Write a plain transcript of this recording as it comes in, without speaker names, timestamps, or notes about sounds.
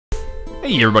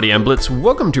Hey everybody, I'm Blitz.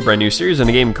 Welcome to a brand new series on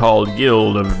a game called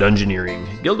Guild of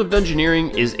Dungeoneering. Guild of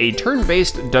Dungeoneering is a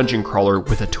turn-based dungeon crawler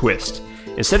with a twist.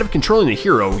 Instead of controlling the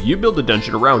hero, you build a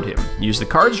dungeon around him. Use the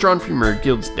cards drawn from your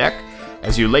guild's deck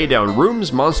as you lay down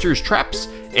rooms, monsters, traps,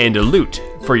 and loot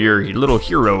for your little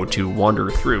hero to wander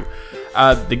through.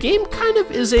 The game kind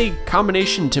of is a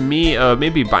combination to me of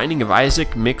maybe Binding of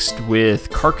Isaac mixed with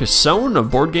Carcassonne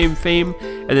of board game fame,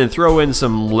 and then throw in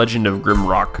some Legend of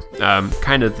Grimrock,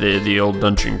 kind of the old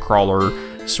dungeon crawler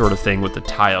sort of thing with the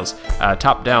tiles.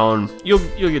 Top down, you'll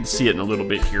get to see it in a little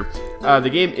bit here. The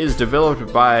game is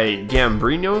developed by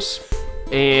Gambrinos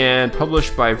and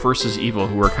published by Versus Evil,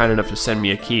 who were kind enough to send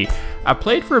me a key. I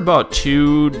played for about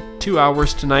two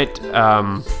hours tonight.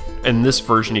 In this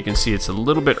version, you can see it's a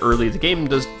little bit early. The game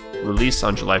does release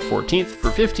on July 14th for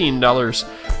 $15,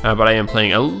 but I am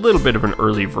playing a little bit of an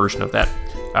early version of that.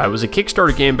 It was a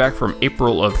Kickstarter game back from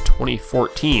April of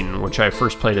 2014, which I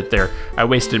first played it there. I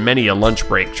wasted many a lunch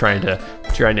break trying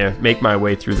to make my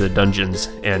way through the dungeons,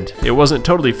 and it wasn't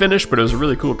totally finished, but it was a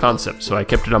really cool concept, so I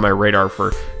kept it on my radar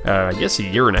for, I guess, a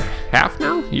year and a half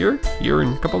now? Year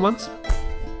and a couple months?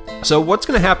 So what's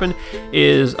going to happen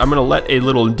is I'm going to let a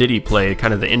little ditty play,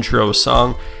 kind of the intro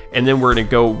song, and then we're going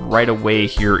to go right away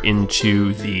here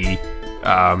into the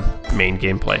main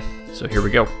gameplay. So here we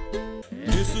go.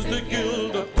 This is the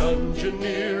Guild of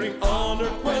Dungeoneering. On a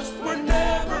quest we're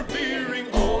never veering.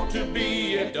 Oh, to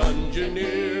be a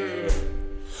Dungeoneer,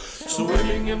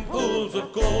 swimming in pools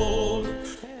of gold.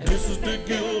 This is the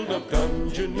Guild of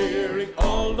Dungeoneering.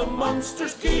 All the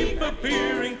monsters keep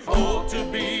appearing. Oh, to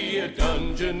be a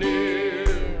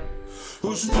Dungeoneer,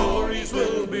 whose stories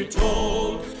will be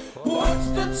told. What's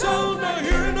that sound? I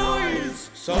hear a noise.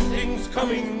 Something's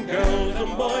coming, girls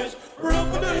and boys. We're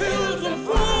up in the hills and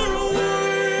far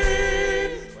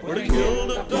away. We're the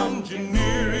Guild of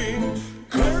Dungeoneering.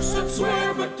 Curse and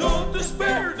swear, but don't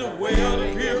despair. The way out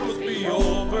of here must be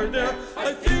over there.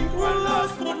 I think we're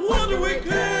lost, but what do we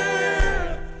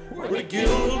care? We're the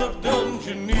Guild of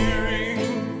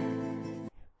Dungeoneering.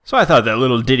 So I thought that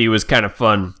little ditty was kind of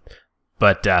fun,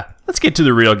 but let's get to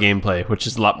the real gameplay, which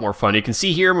is a lot more fun. You can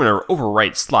see here I'm going to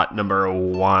overwrite slot number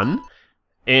 1,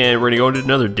 and we're going to go into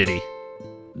another ditty.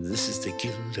 This is the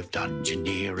Guild of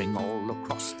Dungeoneering. All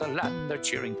across the land they're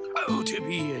cheering. Oh, to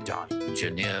be a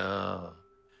Dungeoneer,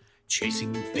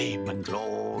 chasing fame and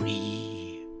glory.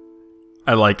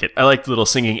 I like it. I like the little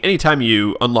singing. Anytime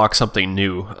you unlock something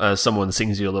new, someone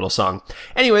sings you a little song.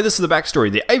 Anyway, this is the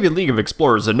backstory. The Ivy League of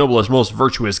Explorers, the noblest, most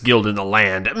virtuous guild in the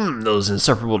land. Those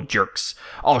insufferable jerks.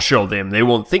 I'll show them. They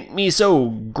won't think me so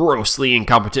grossly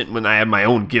incompetent when I have my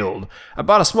own guild. I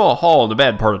bought a small hall in the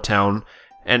bad part of town,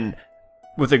 and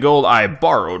with the gold I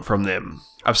borrowed from them,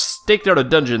 I've staked out a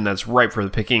dungeon that's ripe for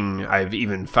the picking. I've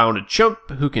even found a chump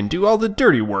who can do all the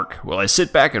dirty work while I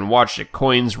sit back and watch the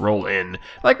coins roll in.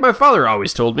 Like my father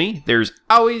always told me, there's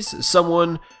always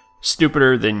someone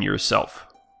stupider than yourself.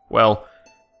 Well,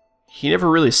 he never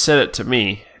really said it to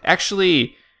me.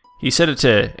 Actually, he said it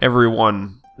to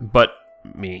everyone but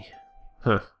me.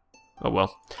 Huh. Oh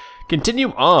well.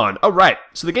 Continue on. Alright,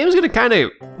 so the game's going to kind of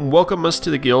welcome us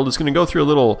to the guild. It's going to go through a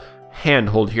little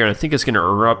handhold here, and I think it's going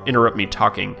to interrupt me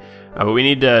talking. But we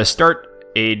need to start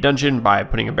a dungeon by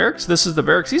putting a barracks. This is the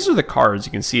barracks. These are the cards.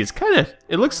 You can see it's kind of,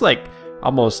 it looks like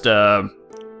almost a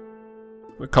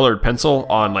colored pencil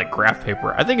on like graph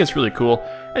paper. I think it's really cool.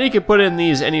 And you can put in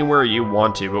these anywhere you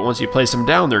want to, but once you place them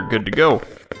down, they're good to go.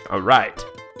 Alright.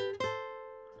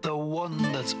 The one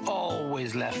that's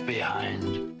always left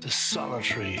behind. The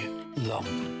solitary lump.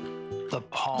 The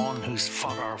pawn who's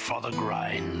fodder for the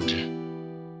grind.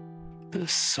 The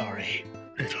sorry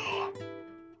little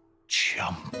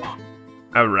chump.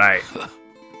 Alright.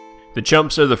 The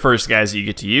chumps are the first guys that you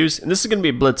get to use, and this is going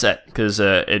to be Blitzette, because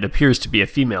it appears to be a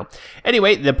female.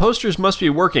 Anyway, the posters must be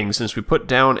working since we put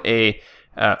down a...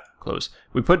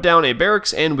 We put down a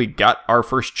barracks, and we got our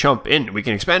first chump in. We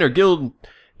can expand our guild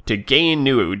to gain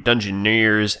new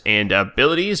Dungeoneers and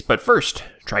abilities, but first,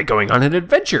 try going on an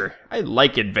adventure. I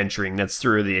like adventuring. That's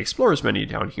through the Explorers menu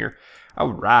down here.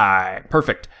 Alright,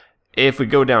 perfect. If we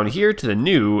go down here to the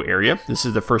new area, this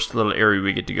is the first little area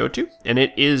we get to go to, and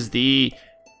it is the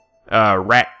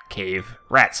rat cave.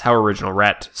 Rats, how original.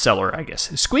 Rat cellar, I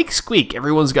guess. Squeak, squeak,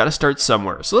 everyone's got to start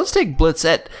somewhere. So let's take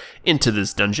Blitzette into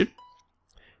this dungeon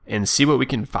and see what we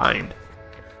can find.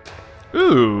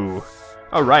 Ooh.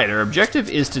 Alright, our objective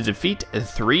is to defeat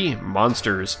 3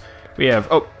 monsters. We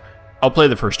have, I'll play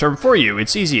the first turn for you.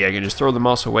 It's easy, I can just throw the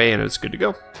mouse away and it's good to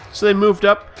go. So they moved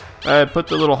up, put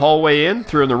the little hallway in,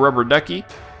 threw in the rubber ducky,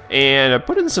 and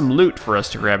put in some loot for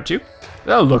us to grab too.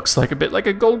 That looks like a bit like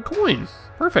a gold coin.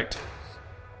 Perfect.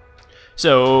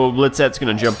 So Blitz's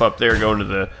going to jump up there, go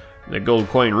into the gold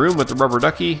coin room with the rubber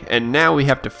ducky, and now we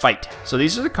have to fight. So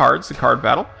these are the cards, the card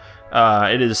battle.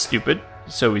 It is stupid,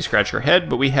 so we scratch our head,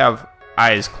 but we have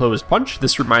eyes closed punch.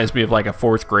 This reminds me of like a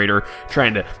 4th grader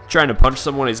trying to punch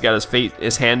someone. He's got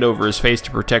his hand over his face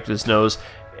to protect his nose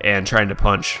and trying to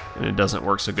punch, and it doesn't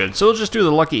work so good. So we'll just do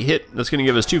the lucky hit. That's going to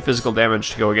give us 2 physical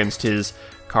damage to go against his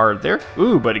card there.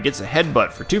 Ooh, but it gets a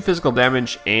headbutt for 2 physical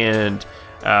damage and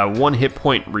 1 hit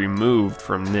point removed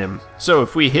from them. So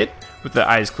if we hit with the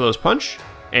eyes closed punch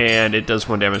and it does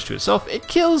 1 damage to itself, it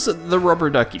kills the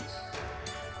rubber ducky.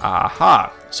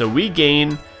 Aha! So we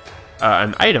gain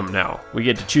an item now. We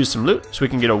get to choose some loot, so we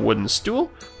can get a wooden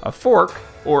stool, a fork,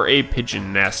 or a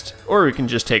pigeon nest. Or we can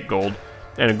just take gold,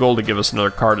 and a gold to give us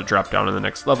another card to drop down in the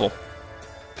next level.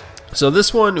 So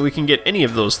this one, we can get any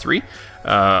of those 3.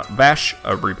 Bash,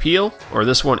 a repeal, or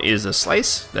this one is a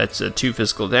slice. That's 2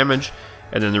 physical damage.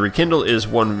 And then the rekindle is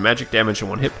 1 magic damage and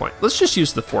 1 hit point. Let's just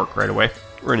use the fork right away.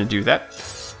 We're going to do that.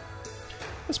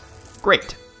 That's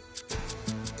great.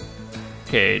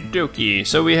 Okay, dokie.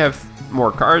 So we have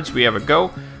more cards. We have a go.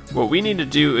 What we need to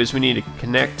do is we need to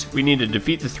connect. We need to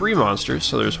defeat the 3 monsters.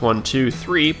 So there's 1, 2,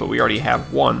 3, but we already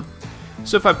have 1.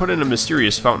 So if I put in a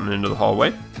mysterious fountain into the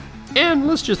hallway, and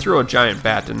let's just throw a giant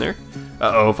bat in there.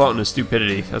 Uh-oh, Fountain of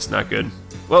Stupidity. That's not good.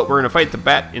 Well, we're going to fight the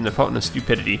bat in the Fountain of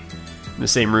Stupidity. In the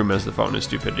same room as the Fountain of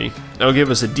Stupidity. That'll give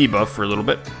us a debuff for a little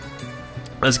bit.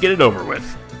 Let's get it over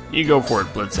with. You go for it,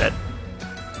 Blitzhead.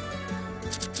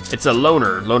 It's a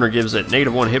loner. Loner gives it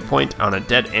 -1 hit point on a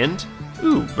dead end.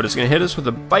 Ooh, but it's going to hit us with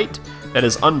a bite that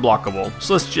is unblockable.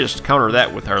 So let's just counter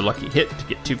that with our lucky hit to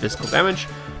get 2 physical damage.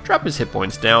 Drop his hit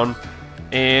points down.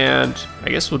 And I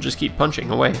guess we'll just keep punching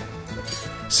away.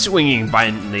 Swinging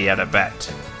violently at a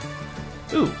bat.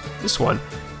 Ooh, this one.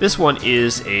 This one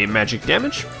is a magic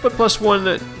damage, but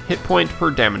 +1 hit point per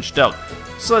damage dealt.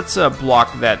 So let's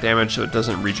block that damage so it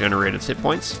doesn't regenerate its hit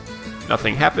points.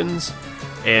 Nothing happens,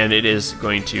 and it is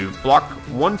going to block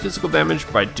 1 physical damage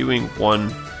by doing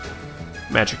 1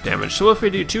 magic damage. So if we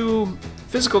do 2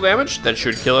 physical damage, that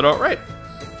should kill it outright.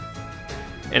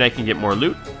 And I can get more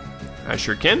loot. I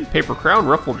sure can. Paper crown,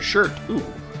 ruffled shirt. Ooh,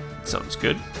 sounds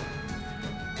good.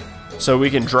 So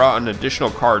we can draw an additional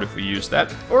card if we use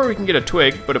that, or we can get a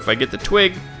twig, but if I get the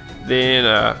twig, then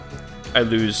I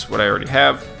lose what I already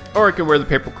have. Or I can wear the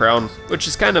paper crown, which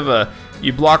is kind of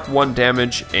you block 1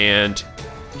 damage and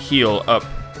heal up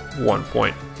 1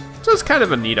 point. So it's kind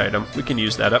of a neat item. We can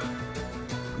use that up.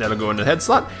 That'll go in the head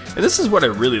slot. And this is what I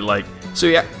really like. So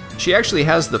yeah, she actually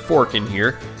has the fork in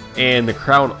here, and the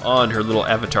crown on her little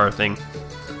avatar thing.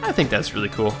 I think that's really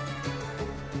cool.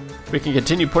 We can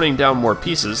continue putting down more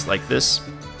pieces like this.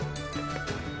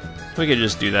 We could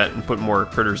just do that and put more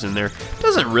critters in there.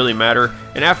 Doesn't really matter.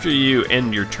 And after you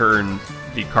end your turn,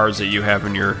 the cards that you have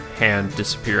in your hand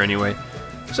disappear anyway.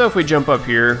 So if we jump up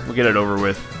here, we'll get it over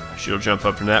with. She'll jump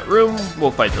up in that room.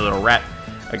 We'll fight the little rat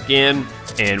again.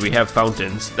 And we have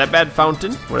fountains. That bad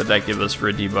fountain, what did that give us for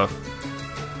a debuff?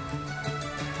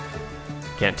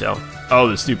 Can't tell. Oh,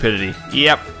 the stupidity.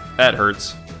 Yep, that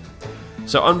hurts.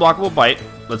 So unblockable bite.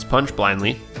 Let's punch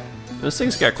blindly. This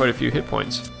thing's got quite a few hit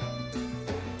points.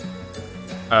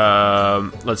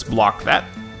 Let's block that.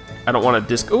 I don't want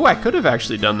to Oh, I could have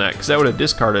actually done that, because I would have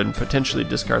discarded and potentially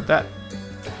discard that.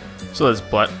 So let's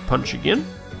punch again.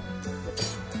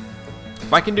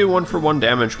 If I can do 1 for 1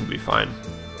 damage, we'll be fine.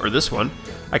 Or this one.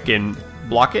 I can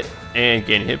block it and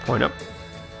gain a hit point up.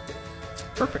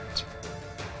 Perfect.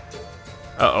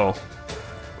 Uh-oh.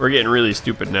 We're getting really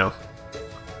stupid now.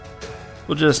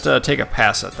 We'll just take a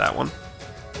pass at that one.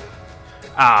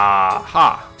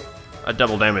 Aha! A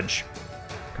double damage.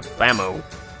 Kabamo.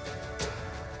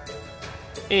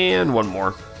 And 1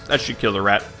 more. That should kill the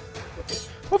rat.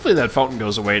 Hopefully that fountain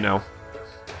goes away now.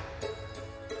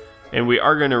 And we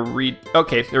are going to read...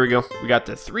 Okay, there we go. We got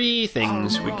the 3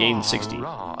 things. We gained 60.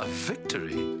 Hurrah, a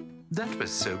victory! That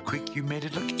was so quick you made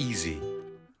it look easy.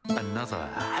 Another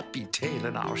happy tale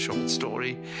in our short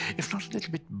story, if not a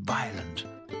little bit violent,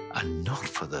 and not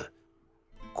for the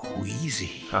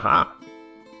queasy. Haha.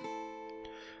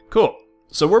 Cool.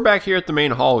 So we're back here at the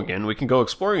main hall again. We can go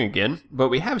exploring again, but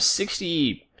we have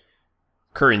 60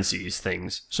 currencies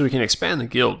things, so we can expand the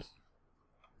guild.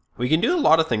 We can do a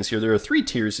lot of things here. There are 3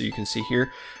 tiers that you can see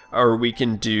here, or we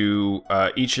can do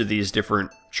each of these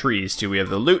different trees too. We have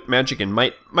the loot, magic, and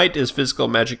might. Might is physical,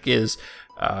 magic is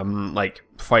like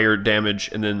fire damage,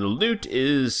 and then the loot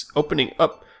is opening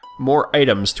up more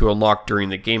items to unlock during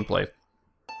the gameplay.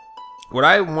 What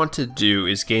I want to do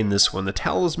is gain this one, the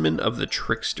Talisman of the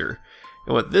Trickster.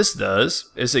 And what this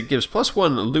does is it gives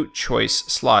 +1 loot choice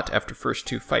slot after first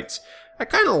 2 fights. I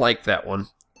kind of like that one.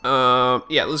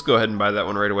 Yeah, let's go ahead and buy that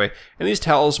one right away. And these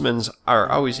talismans are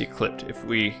always equipped if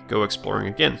we go exploring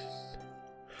again.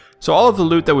 So all of the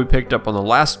loot that we picked up on the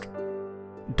last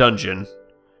dungeon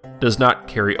does not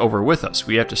carry over with us.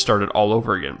 We have to start it all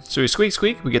over again. So we squeak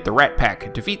squeak, we get the rat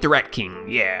pack. Defeat the Rat King,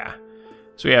 yeah.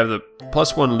 So we have the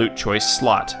 +1 loot choice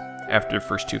slot after the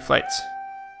first 2 fights.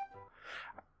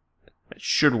 That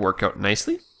should work out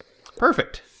nicely.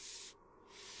 Perfect.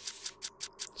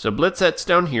 So Blitz sets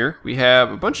down here. We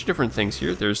have a bunch of different things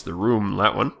here. There's the room,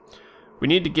 that one. We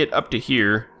need to get up to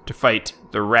here to fight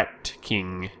the Rat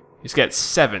King. He's got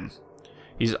 7.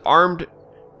 He's armed,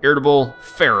 irritable,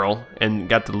 feral, and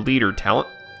got the leader talent.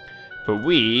 But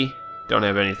we don't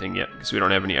have anything yet because we don't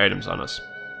have any items on us.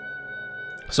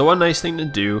 So one nice thing to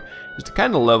do is to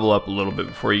kind of level up a little bit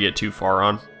before you get too far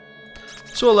on.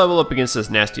 So we'll level up against this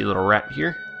nasty little rat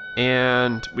here.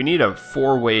 And we need a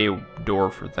 4-way door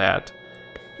for that.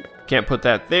 Can't put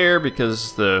that there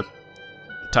because the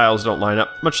tiles don't line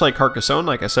up. Much like Carcassonne,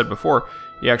 like I said before,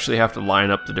 you actually have to line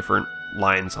up the different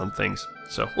lines on things.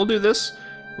 So we'll do this.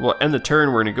 We'll end the turn.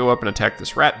 We're going to go up and attack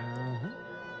this rat.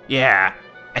 Yeah,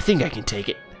 I think I can take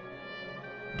it.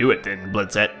 Do it then,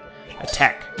 Blitzette.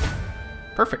 Attack.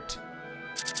 Perfect.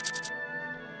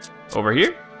 Over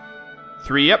here.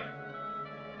 3 up.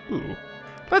 Ooh.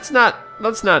 Let's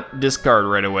not discard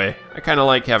right away. I kind of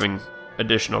like having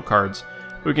additional cards.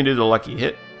 We can do the lucky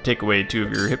hit. Take away 2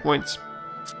 of your hit points.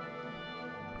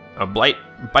 A bite,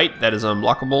 that is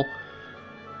unblockable.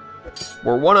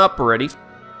 We're 1 up already.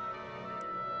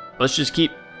 Let's just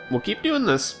we'll keep doing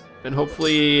this, and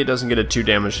hopefully it doesn't get a 2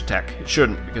 damage attack. It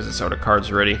shouldn't, because it's out of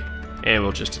cards already, and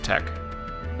we'll just attack.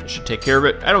 That should take care of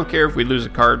it. I don't care if we lose a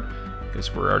card,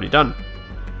 because we're already done.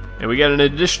 And we got an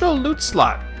additional loot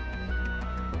slot.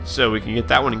 So we can get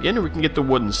that one again, and we can get the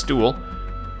wooden stool,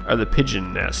 or the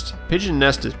pigeon nest. Pigeon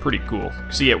nest is pretty cool,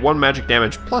 so you get 1 magic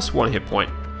damage plus 1 hit point.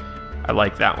 I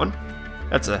like that one.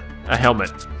 That's a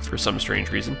helmet, for some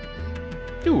strange reason.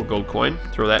 Ooh, a gold coin.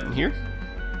 Throw that in here.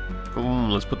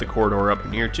 Let's put the corridor up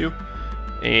in here too.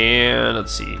 And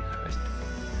let's see. I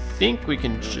think we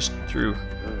can just through.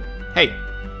 Hey!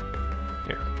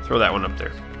 Here, throw that one up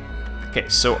there. Okay,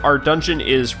 so our dungeon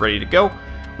is ready to go.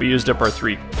 We used up our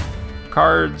 3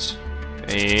 cards.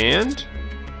 And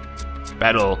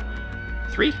battle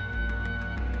 3.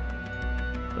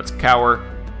 Let's cower.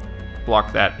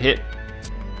 Block that hit.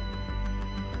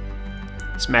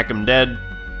 Smack him dead.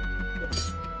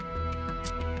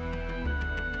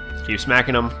 Keep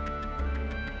smacking him.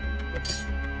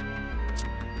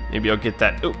 Maybe I'll get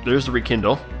that. Oh, there's the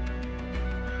rekindle.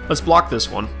 Let's block this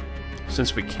one,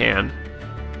 since we can.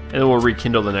 And then we'll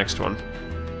rekindle the next one.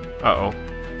 Uh-oh.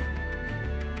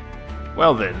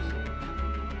 Well then.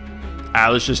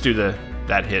 Let's just do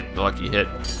that hit, the lucky hit.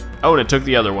 Oh, and it took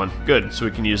the other one. Good, so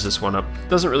we can use this one up.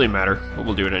 Doesn't really matter, but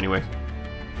we'll do it anyway.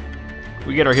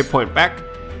 We get our hit point back,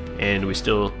 and we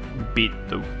still beat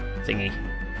the thingy.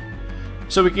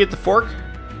 So we can get the fork,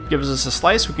 gives us a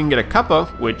slice. We can get a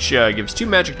cuppa, which gives 2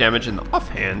 magic damage in the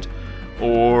offhand,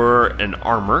 or an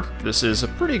armor. This is a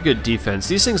pretty good defense.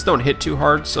 These things don't hit too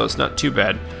hard, so it's not too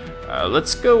bad.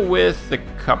 Let's go with the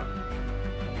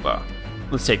cuppa.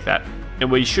 Let's take that.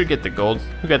 And we should get the gold.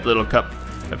 We got the little cup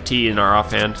of tea in our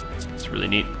offhand. It's really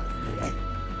neat.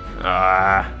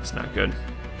 It's not good.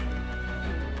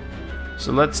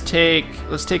 So let's take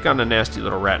on a nasty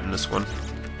little rat in this one.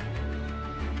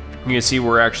 You can see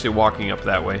we're actually walking up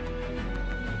that way.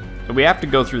 And we have to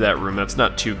go through that room. That's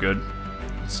not too good.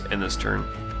 Let's end this turn.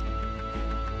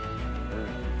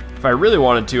 If I really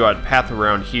wanted to, I'd path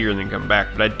around here and then come back,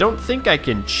 but I don't think I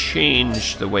can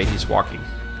change the way he's walking.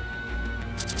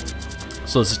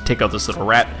 So let's just take out this little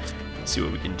rat and see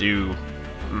what we can do.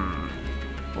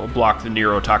 We'll block the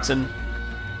neurotoxin.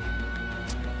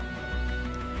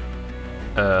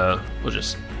 We'll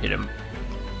just hit him.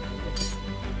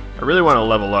 I really want to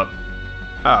level up.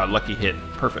 Lucky hit.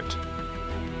 Perfect.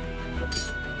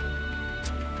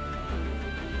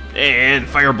 And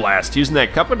fire blast. Using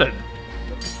that cuppa to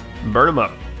burn him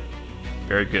up.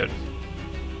 Very good.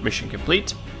 Mission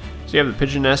complete. So you have the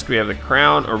pigeon nest, we have the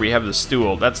crown, or we have the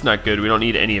stool. That's not good. We don't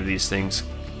need any of these things.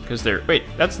 Because they're... Wait,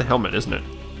 that's the helmet, isn't it?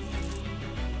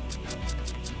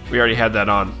 We already had that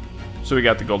on. So we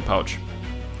got the gold pouch.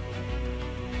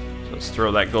 So let's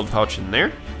throw that gold pouch in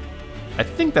there. I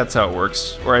think that's how it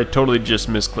works. Or I totally just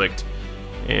misclicked.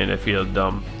 And I feel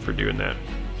dumb for doing that.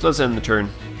 So let's end the turn.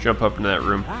 Jump up into that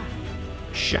room.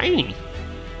 Shiny!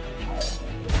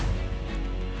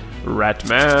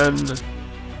 Ratman!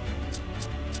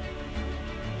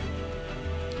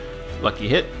 Lucky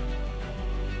hit.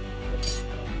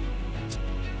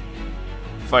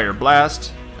 Fire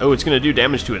blast. Oh, it's going to do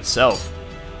damage to itself.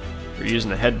 We're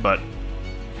using the headbutt.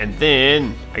 And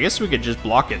then, I guess we could just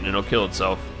block it and it'll kill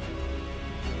itself.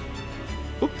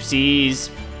 Oopsies.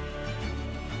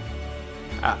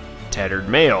 Ah, tattered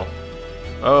mail.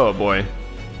 Oh boy.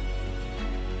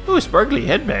 Ooh, sparkly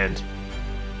headband.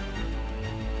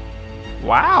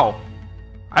 Wow.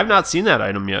 I've not seen that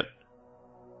item yet.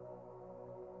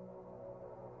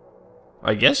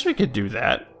 I guess we could do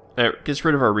that. It gets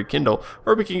rid of our rekindle.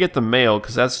 Or we can get the mail,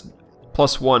 because that's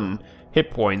 +1 hit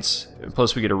points. And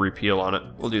plus we get a repeal on it.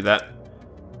 We'll do that.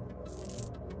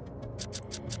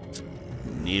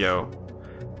 Neato.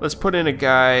 Let's put in a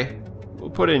guy. We'll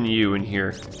put in you in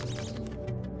here.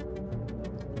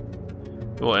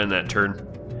 We'll end that turn.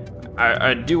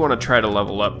 I do want to try to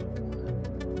level up.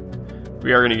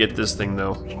 We are going to get this thing,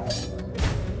 though.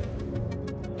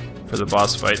 For the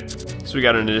boss fight. So we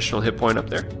got an additional hit point up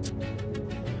there.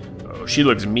 Oh, she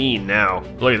looks mean now.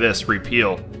 Look at this,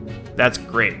 repeal. That's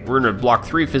great. We're going to block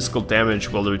 3 physical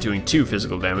damage while they're doing 2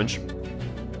 physical damage.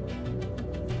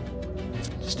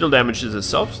 Still damages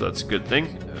itself, so that's a good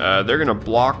thing. They're going to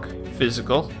block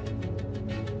physical.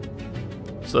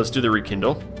 So let's do the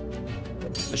rekindle.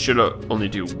 It should only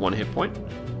do 1 hit point.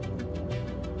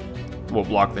 We'll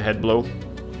block the head blow.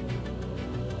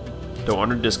 Don't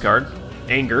want to discard.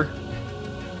 Anger.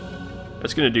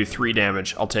 That's going to do 3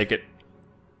 damage. I'll take it.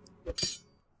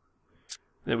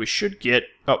 Then we should get...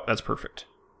 Oh, that's perfect.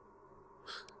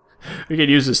 We could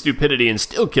use the stupidity and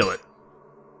still kill it.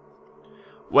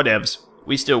 Whatevs.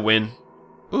 We still win.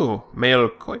 Ooh, male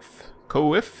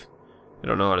coif? I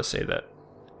don't know how to say that.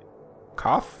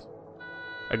 Cough?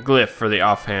 A glyph for the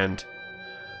offhand.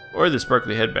 Or the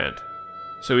sparkly headband.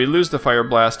 So we lose the fire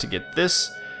blast to get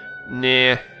this.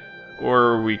 Nah.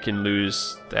 Or we can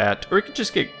lose that. Or we could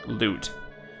just get loot.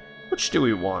 Which do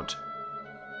we want?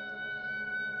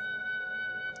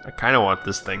 I kind of want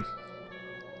this thing.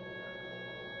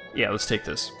 Yeah, let's take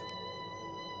this.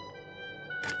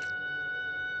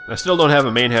 I still don't have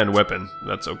a main hand weapon.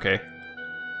 That's okay.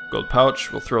 Gold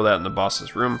pouch. We'll throw that in the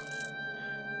boss's room.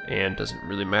 And doesn't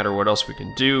really matter what else we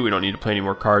can do. We don't need to play any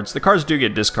more cards. The cards do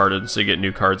get discarded, so you get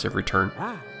new cards every turn.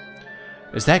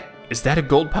 Is that a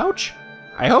gold pouch?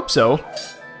 I hope so.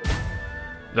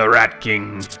 The Rat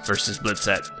King versus Blitz.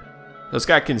 This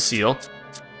guy can seal.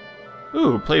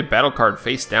 Ooh, play battle card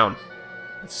face down.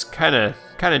 It's kind of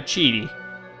cheaty.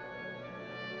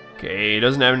 Okay, he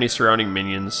doesn't have any surrounding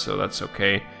minions, so that's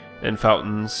okay. And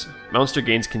fountains. Monster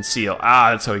gains conceal.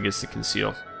 Ah, that's how he gets to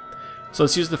conceal. So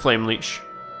let's use the flame leech.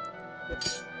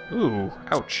 Ooh,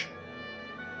 ouch.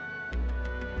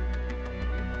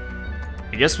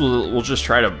 I guess we'll just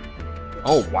try to...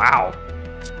 Oh, wow.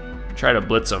 Try to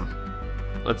blitz him.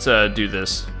 Let's do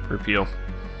this. Repeal.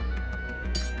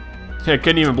 I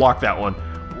couldn't even block that one.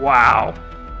 Wow.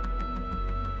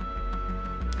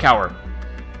 Cower.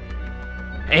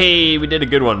 Hey, we did a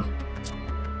good one.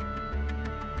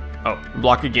 Oh,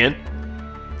 block again.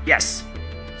 Yes.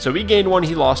 So we gained 1,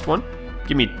 he lost 1.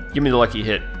 Give me the lucky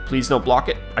hit. Please don't block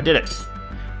it. I did it.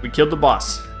 We killed the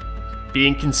boss.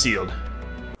 Being concealed.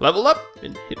 Level up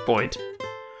and hit point.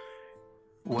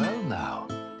 Well now,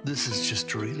 this is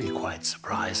just really quite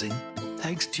surprising.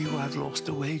 Thanks to you, I've lost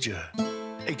a wager.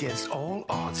 Against all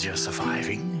odds, you're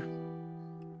surviving.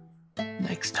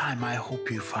 Next time, I hope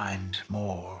you find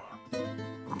more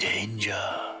danger.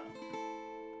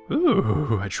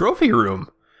 Ooh, a trophy room.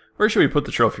 Where should we put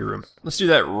the trophy room? Let's do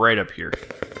that right up here.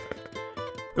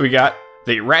 We got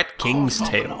the Rat King's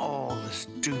Tail. All this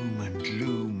doom and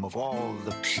gloom of all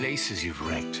the places you've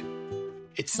wrecked,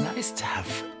 it's nice to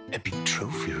have a big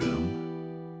trophy room.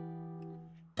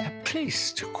 A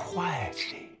place to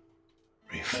quietly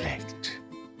reflect.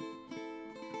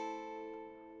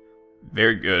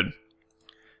 Very good.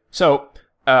 So,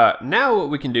 now what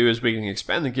we can do is we can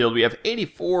expand the guild. We have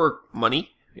 84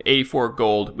 money, 84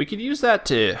 gold. We could use that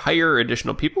to hire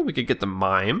additional people. We could get the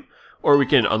mime, or we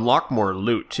can unlock more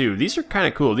loot too. These are kind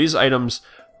of cool. These items,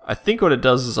 I think what it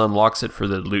does is unlocks it for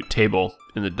the loot table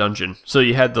in the dungeon. So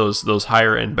you had those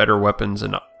higher and better weapons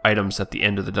and items at the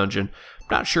end of the dungeon. I'm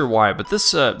not sure why, but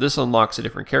this unlocks a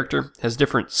different character. Has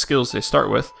different skills they start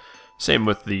with. Same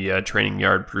with the training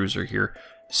yard bruiser here.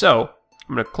 So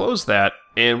I'm going to close that,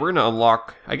 and we're going to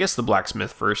unlock, I guess, the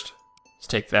blacksmith first. Let's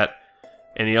take that.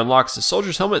 And he unlocks the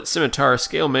soldier's helmet, scimitar,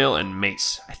 scale mail, and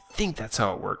mace. I think that's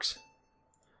how it works.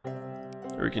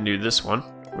 Or we can do this one.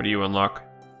 What do you unlock?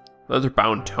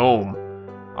 Leather-bound tome.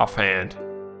 Offhand.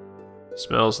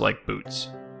 Smells like boots.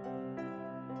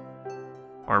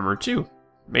 Armor 2.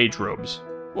 Mage robes.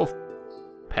 Wolf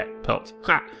pelt.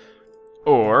 Ha!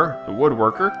 Or the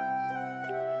woodworker.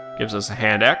 Gives us a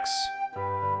hand axe.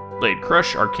 Blade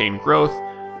crush, arcane growth.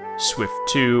 Swift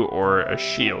 2, or a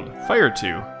shield. Fire 2.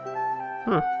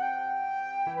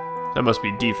 That must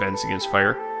be defense against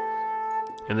fire.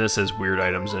 And this has weird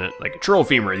items in it, like a troll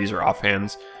femur. These are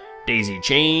offhands. Daisy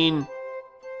chain.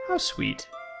 How sweet.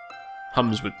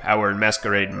 Hums with power and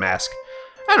masquerade mask.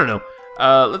 I don't know.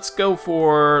 Let's go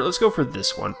for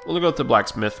this one. We'll go with the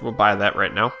blacksmith. We'll buy that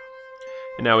right now.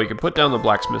 And now we can put down the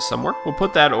blacksmith somewhere. We'll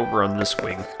put that over on this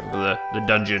wing of the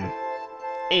dungeon.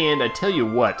 And I tell you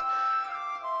what,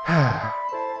 I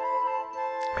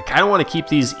kind of want to keep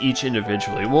these each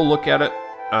individually. We'll look at it.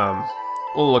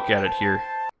 We'll look at it here.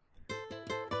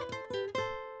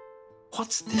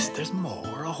 What's this? There's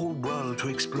more? A whole world to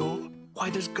explore? Why,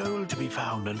 there's gold to be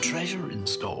found and treasure in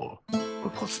store.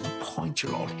 But what's the point?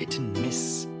 You'll all hit and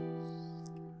miss.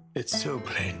 It's so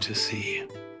plain to see.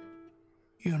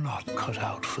 You're not cut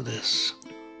out for this.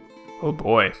 Oh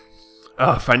boy.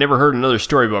 If I never heard another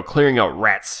story about clearing out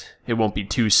rats, it won't be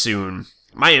too soon.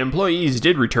 My employees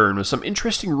did return with some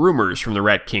interesting rumors from the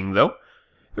Rat King, though.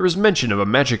 There was mention of a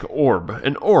magic orb,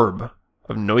 an orb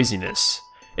of noisiness.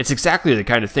 It's exactly the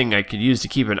kind of thing I could use to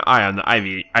keep an eye on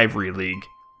the Ivory League.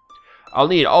 I'll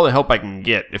need all the help I can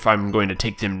get if I'm going to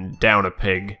take them down a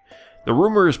peg. The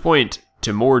rumors point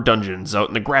to more dungeons out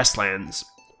in the grasslands.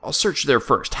 I'll search there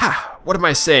first. Ha! What am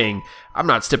I saying? I'm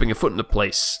not stepping a foot in the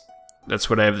place. That's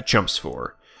what I have the chumps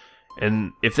for.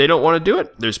 And if they don't want to do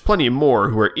it, there's plenty more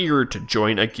who are eager to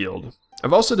join a guild.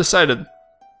 I've also decided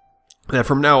that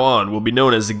from now on we'll be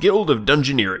known as the Guild of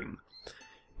Dungeoneering.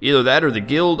 Either that or the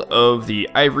Guild of the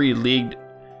Ivory League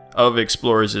of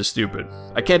Explorers is stupid.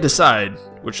 I can't decide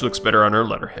which looks better on our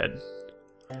letterhead.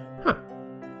 Huh.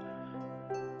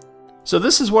 So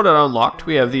this is what it unlocked.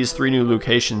 We have these 3 new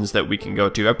locations that we can go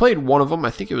to. I played one of them.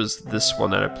 I think it was this one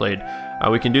that I played.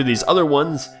 We can do these other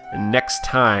ones next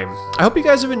time. I hope you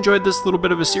guys have enjoyed this little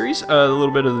bit of a series, a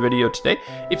little bit of the video today.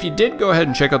 If you did, go ahead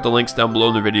and check out the links down below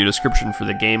in the video description for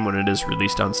the game when it is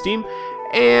released on Steam.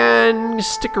 And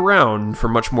stick around for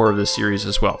much more of this series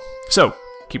as well. So,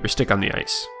 keep your stick on the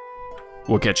ice.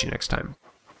 We'll catch you next time.